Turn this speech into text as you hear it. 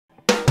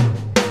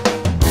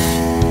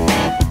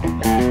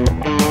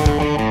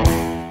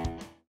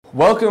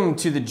Welcome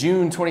to the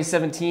June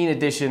 2017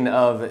 edition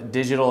of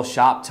Digital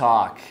Shop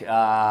Talk. Right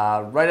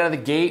out of the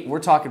gate, we're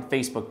talking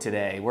Facebook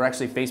today. We're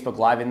actually Facebook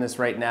Live in this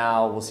right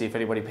now. We'll see if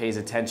anybody pays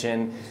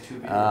attention.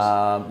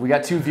 We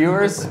got two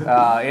viewers.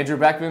 Andrew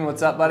Beckman,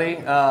 what's up, buddy?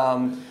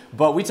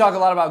 But we talk a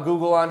lot about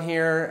Google on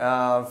here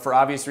for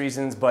obvious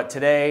reasons. But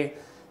today,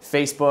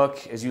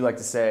 Facebook, as you like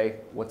to say,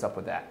 what's up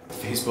with that?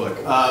 Facebook.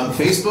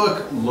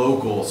 Facebook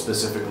local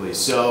specifically.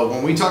 So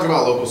when we talk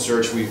about local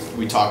search,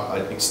 we talk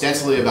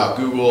extensively about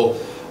Google.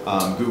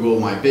 Google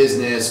My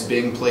Business,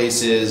 Bing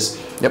Places,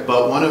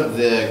 but one of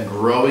the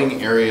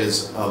growing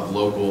areas of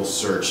local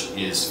search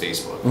is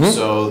Facebook.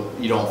 So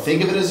you don't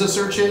think of it as a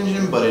search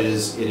engine, but it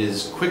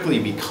is quickly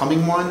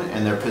becoming one,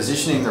 and they're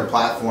positioning their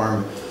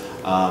platform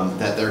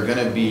that they're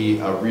going to be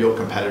a real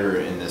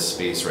competitor in this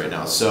space right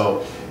now.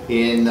 So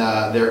in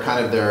their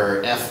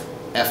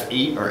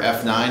F8 or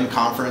F9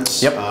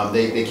 conference,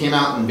 they came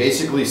out and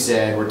basically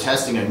said, we're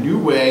testing a new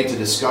way to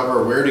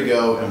discover where to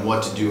go and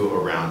what to do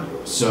around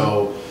you.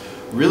 So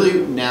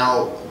really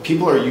now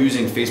people are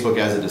using Facebook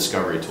as a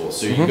discovery tool.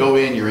 So you go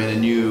in, you're in a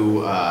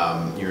new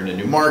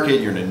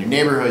market, you're in a new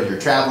neighborhood, you're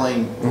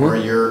traveling, or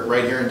you're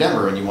right here in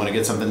Denver and you want to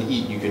get something to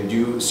eat. You can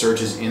do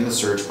searches in the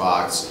search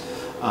box,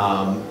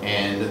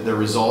 and the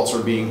results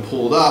are being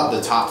pulled up.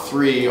 The top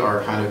 3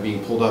 are kind of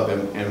being pulled up,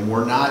 and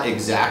we're not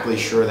exactly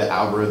sure the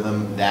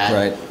algorithm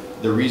that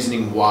the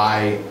reasoning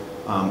why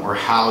or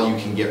how you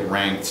can get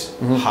ranked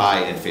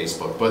high in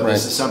Facebook. But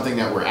this is something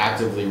that we're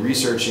actively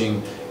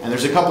researching. And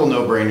there's a couple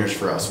no-brainers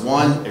for us.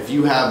 One, if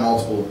you have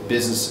multiple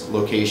business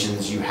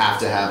locations, you have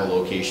to have a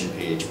location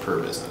page per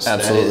business.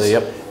 Absolutely,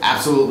 that is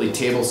absolutely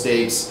table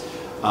stakes.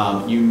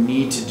 You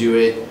need to do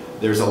it.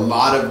 There's a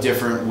lot of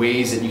different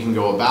ways that you can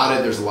go about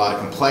it. There's a lot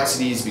of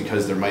complexities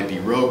because there might be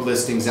rogue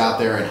listings out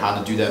there and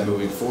how to do that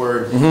moving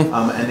forward.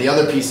 And the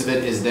other piece of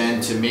it is then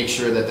to make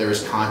sure that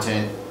there's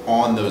content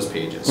on those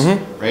pages,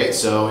 right?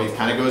 So it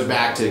kind of goes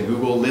back to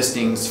Google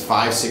listings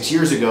 5-6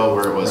 years ago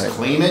where it was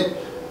claim it,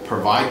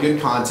 provide good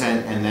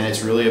content, and then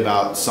it's really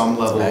about some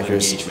level of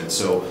engagement.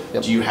 So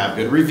do you have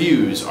good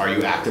reviews? Are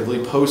you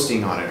actively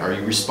posting on it? Are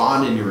you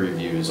responding to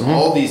reviews?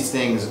 All these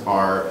things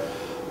are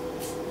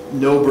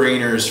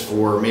no-brainers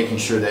for making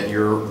sure that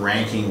you're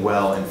ranking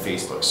well in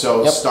Facebook.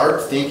 So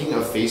start thinking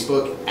of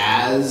Facebook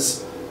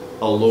as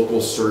a local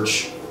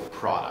search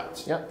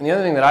product. Yeah, and the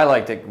other thing that I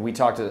like that we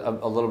talked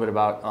a little bit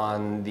about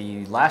on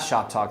the last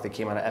Shop Talk that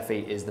came out of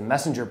F8 is the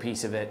messenger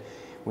piece of it.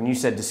 When you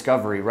said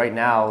discovery, right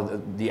now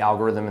the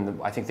algorithm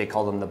and I think they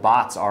call them the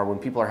bots are when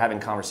people are having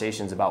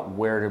conversations about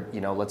where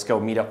to, let's go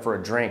meet up for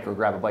a drink or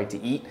grab a bite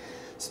to eat.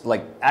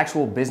 Like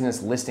actual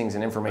business listings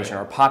and information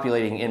are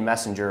populating in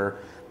Messenger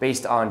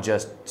based on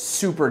just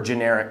super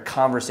generic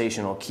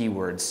conversational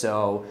keywords.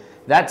 So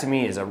that to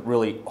me is a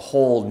really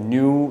whole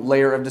new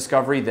layer of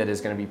discovery that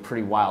is going to be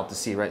pretty wild to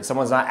see, right?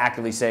 Someone's not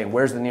actively saying,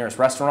 where's the nearest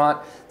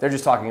restaurant? They're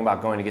just talking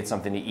about going to get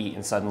something to eat,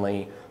 and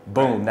suddenly,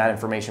 boom, that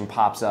information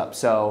pops up.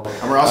 So,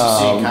 and we're also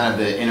seeing kind of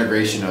the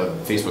integration of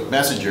Facebook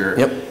Messenger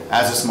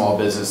as a small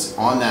business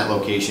on that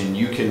location.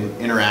 You can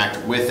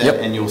interact with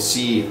it and you'll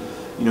see,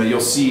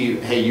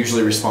 hey,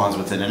 usually responds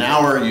within an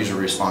hour,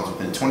 usually responds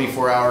within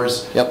 24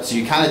 hours. So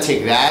you kind of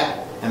take that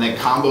and then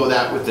combo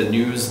that with the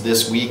news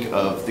this week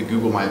of the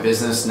Google My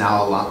Business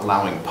now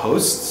allowing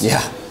posts.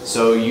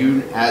 So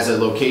you, as a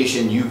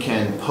location, you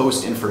can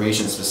post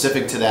information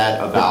specific to that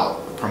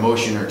about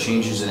promotion or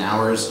changes in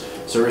hours.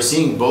 So we're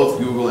seeing both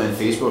Google and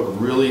Facebook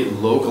really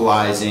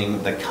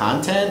localizing the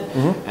content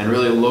and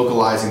really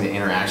localizing the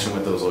interaction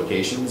with those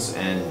locations,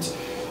 and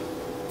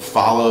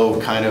follow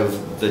kind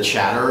of the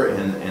chatter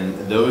and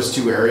those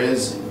two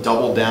areas.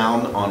 Double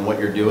down on what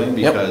you're doing,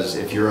 because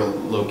if you're a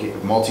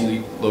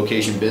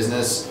multi-location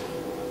business,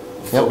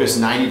 focus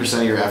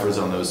 90% of your efforts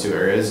on those two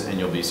areas and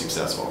you'll be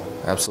successful.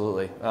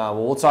 Absolutely.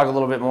 Well, we'll talk a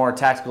little bit more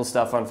tactical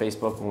stuff on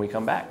Facebook when we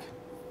come back.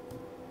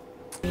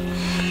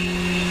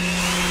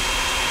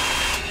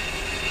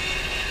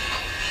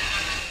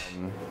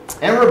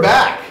 And we're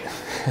back.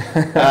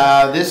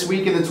 This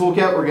week in the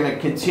toolkit, we're going to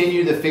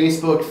continue the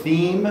Facebook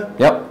theme.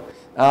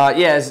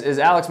 As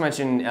Alex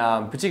mentioned,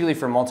 particularly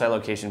for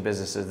multi-location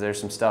businesses, there's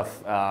some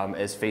stuff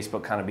as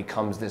Facebook kind of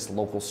becomes this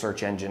local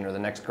search engine, or the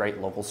next great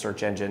local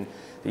search engine,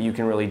 that you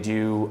can really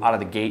do out of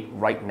the gate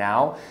right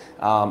now.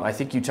 I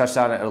think you touched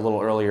on it a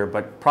little earlier,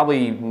 but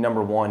probably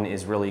number one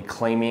is really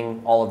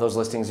claiming all of those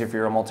listings if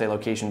you're a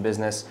multi-location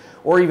business,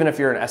 or even if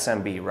you're an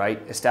SMB,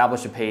 right?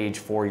 Establish a page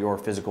for your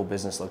physical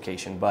business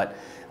location. But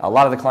a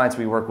lot of the clients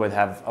we work with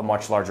have a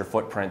much larger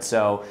footprint.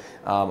 So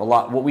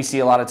what we see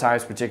a lot of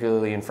times,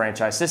 particularly in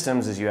franchise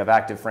systems, is you have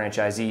active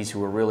franchisees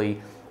who are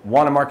really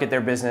want to market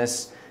their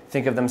business,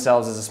 think of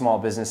themselves as a small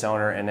business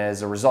owner, and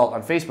as a result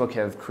on Facebook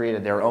have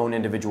created their own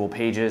individual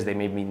pages. They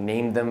maybe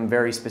named them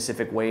very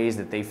specific ways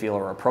that they feel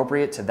are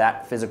appropriate to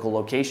that physical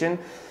location.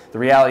 The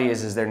reality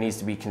is there needs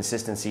to be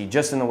consistency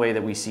just in the way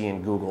that we see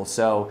in Google.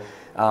 So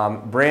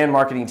brand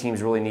marketing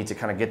teams really need to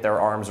kind of get their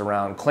arms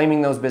around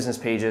claiming those business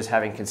pages,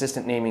 having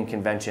consistent naming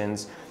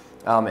conventions,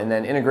 and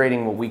then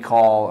integrating what we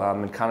call,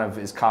 and kind of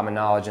is common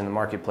knowledge in the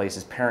marketplace,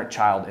 is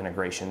parent-child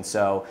integration.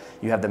 So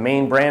you have the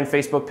main brand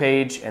Facebook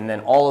page, and then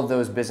all of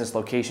those business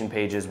location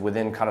pages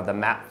within kind of the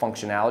map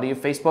functionality of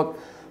Facebook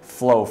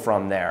flow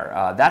from there.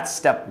 That's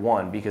step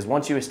one, because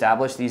once you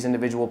establish these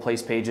individual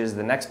place pages,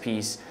 the next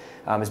piece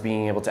is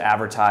being able to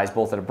advertise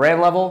both at a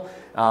brand level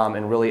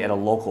and really at a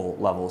local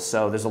level.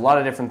 So there's a lot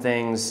of different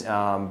things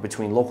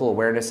between local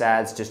awareness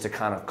ads just to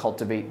kind of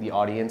cultivate the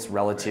audience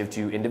relative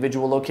to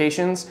individual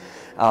locations,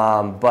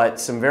 but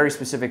some very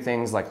specific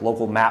things like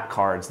local map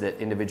cards that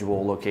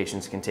individual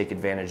locations can take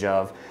advantage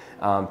of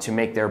to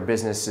make their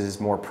businesses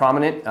more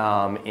prominent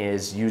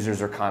is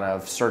users are kind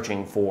of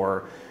searching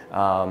for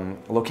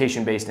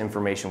location-based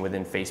information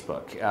within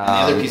Facebook. And the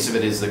other piece of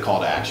it is the call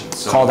to action.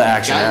 So call to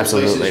action,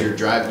 absolutely. Places you're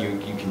driving,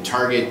 you can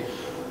target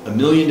a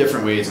million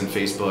different ways in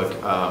Facebook.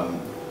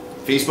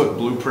 Facebook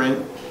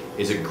Blueprint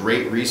is a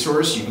great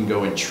resource. You can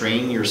go and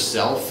train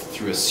yourself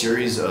through a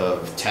series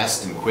of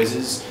tests and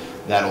quizzes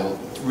that'll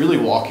really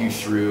walk you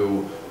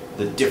through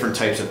the different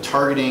types of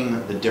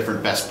targeting, the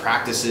different best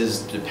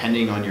practices,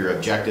 depending on your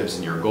objectives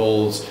and your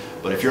goals.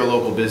 But if you're a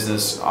local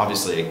business,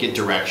 obviously a get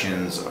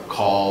directions, a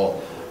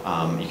call,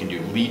 you can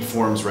do lead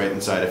forms right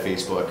inside of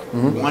Facebook.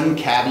 One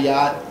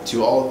caveat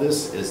to all of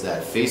this is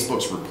that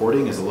Facebook's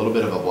reporting is a little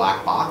bit of a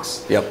black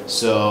box.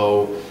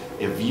 So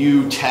if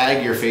you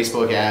tag your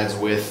Facebook ads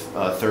with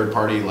a third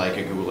party like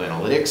a Google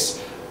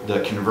Analytics,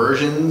 the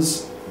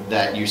conversions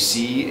that you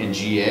see in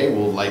GA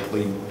will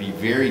likely be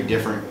very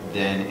different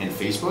than in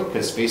Facebook,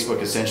 because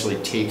Facebook essentially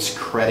takes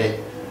credit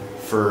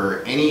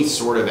for any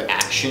sort of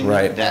action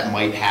that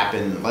might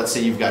happen. Let's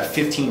say you've got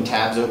 15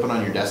 tabs open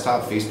on your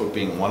desktop, Facebook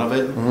being one of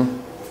it,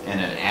 and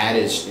an ad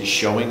is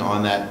showing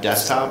on that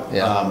desktop,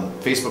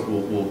 Facebook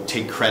will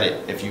take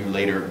credit if you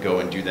later go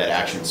and do that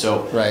action.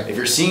 So if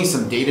you're seeing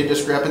some data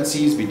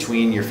discrepancies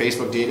between your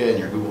Facebook data and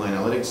your Google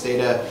Analytics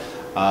data,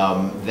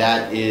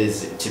 that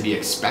is to be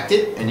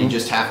expected, and you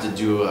just have to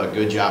do a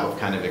good job of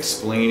kind of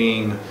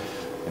explaining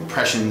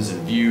impressions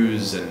and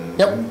views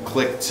and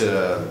click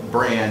to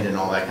brand and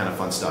all that kind of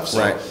fun stuff.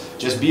 So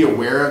just be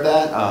aware of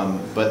that,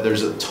 but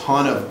there's a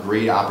ton of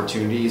great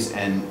opportunities,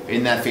 and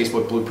in that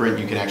Facebook Blueprint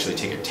you can actually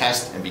take a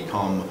test and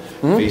become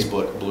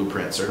Facebook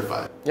Blueprint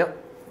certified.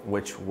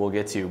 Which we'll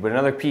get to. But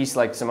another piece,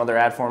 like some other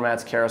ad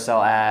formats,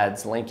 carousel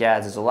ads, link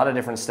ads, there's a lot of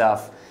different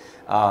stuff,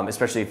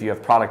 especially if you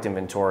have product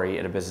inventory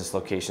at a business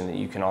location, that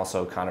you can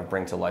also kind of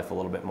bring to life a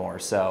little bit more.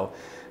 So,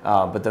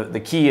 but the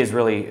key is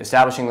really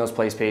establishing those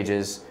place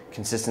pages,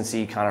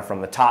 consistency kind of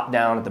from the top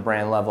down at the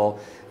brand level.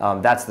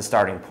 That's the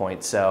starting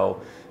point. So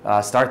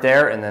start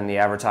there, and then the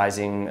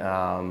advertising.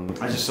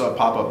 I just saw a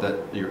pop-up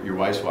that your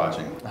wife's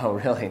watching. Oh,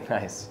 really?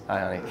 Nice. Hi,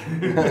 honey.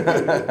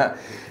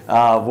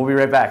 We'll be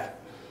right back.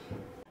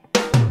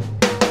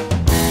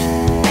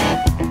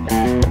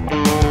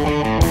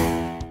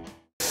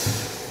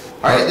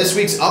 All right, this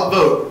week's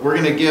upvote, we're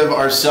going to give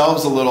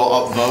ourselves a little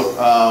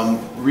upvote.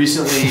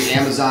 Recently,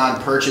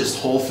 Amazon purchased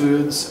Whole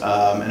Foods,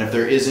 and if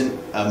there isn't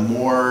a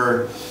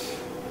more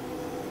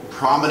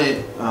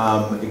prominent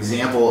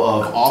example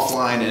of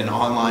offline and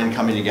online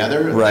coming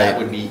together, that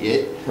would be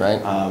it.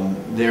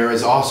 There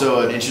is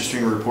also an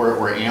interesting report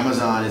where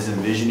Amazon is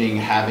envisioning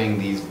having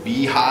these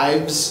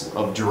beehives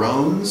of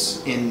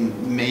drones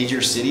in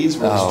major cities,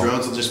 where these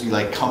drones will just be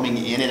like coming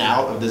in and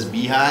out of this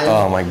beehive.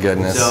 Oh my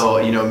goodness. So,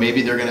 you know,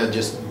 maybe they're going to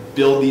just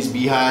build these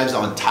beehives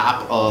on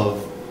top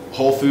of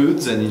Whole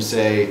Foods, and you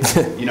say,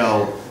 you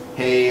know,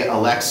 hey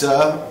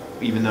Alexa,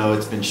 even though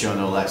it's been shown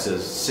that Alexa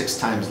is 6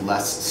 times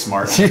less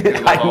smart than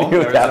Google Home. I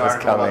knew that was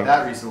coming. About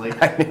that recently.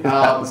 I knew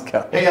that was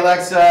coming. Hey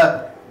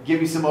Alexa, give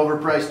me some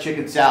overpriced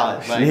chicken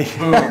salad. Like,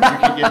 boom, you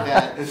can get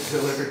that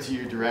delivered to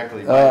you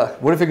directly.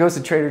 What if it goes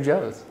to Trader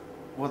Joe's?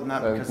 Well,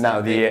 not because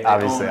they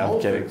obviously,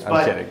 I'm kidding.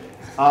 I'm kidding.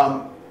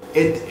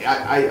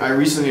 I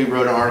recently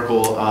wrote an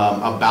article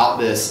about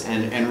this,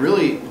 and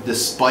really,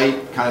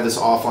 despite kind of this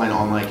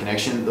offline-online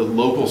connection, the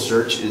local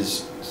search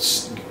is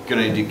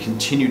going to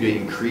continue to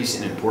increase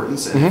in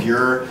importance. And if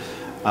you're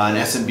an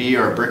SMB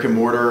or a brick and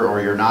mortar, or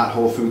you're not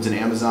Whole Foods and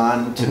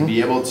Amazon, to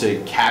be able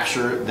to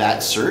capture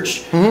that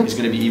search is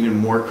going to be even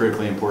more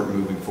critically important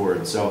moving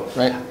forward. So,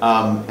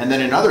 and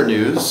then in other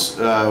news,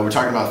 we're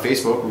talking about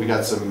Facebook. We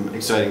got some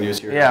exciting news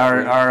here.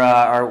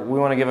 Yeah, we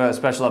want to give a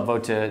special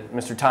upvote to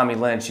Mr. Tommy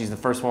Lynch. He's the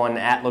first one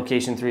at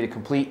Location3 to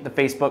complete the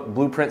Facebook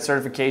Blueprint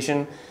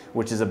certification,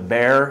 which is a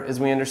bear, as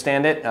we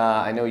understand it.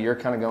 I know you're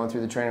kind of going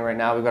through the training right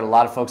now. We've got a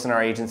lot of folks in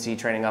our agency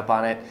training up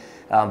on it,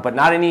 but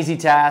not an easy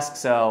task.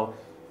 So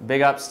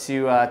big ups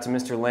to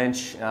Mr.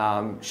 Lynch.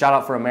 Shout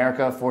out for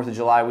America, 4th of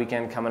July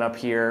weekend coming up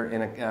here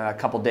in a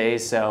couple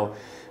days. So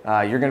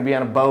you're going to be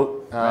on a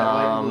boat. Red,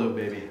 white, and blue,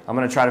 baby. I'm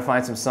going to try to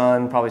find some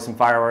sun, probably some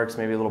fireworks,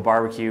 maybe a little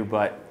barbecue.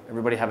 But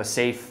everybody have a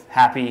safe,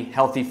 happy,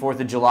 healthy 4th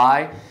of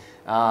July.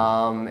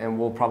 And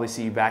we'll probably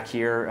see you back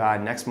here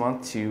next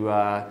month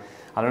to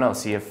I don't know,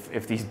 see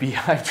if these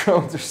beehive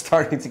drones are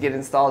starting to get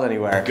installed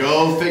anywhere.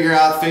 Go figure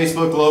out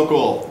Facebook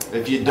Local.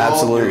 If you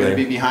don't, you're going to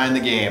be behind the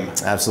game.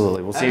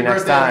 Absolutely. We'll see you Happy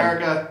next birthday, time.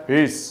 America.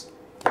 Peace.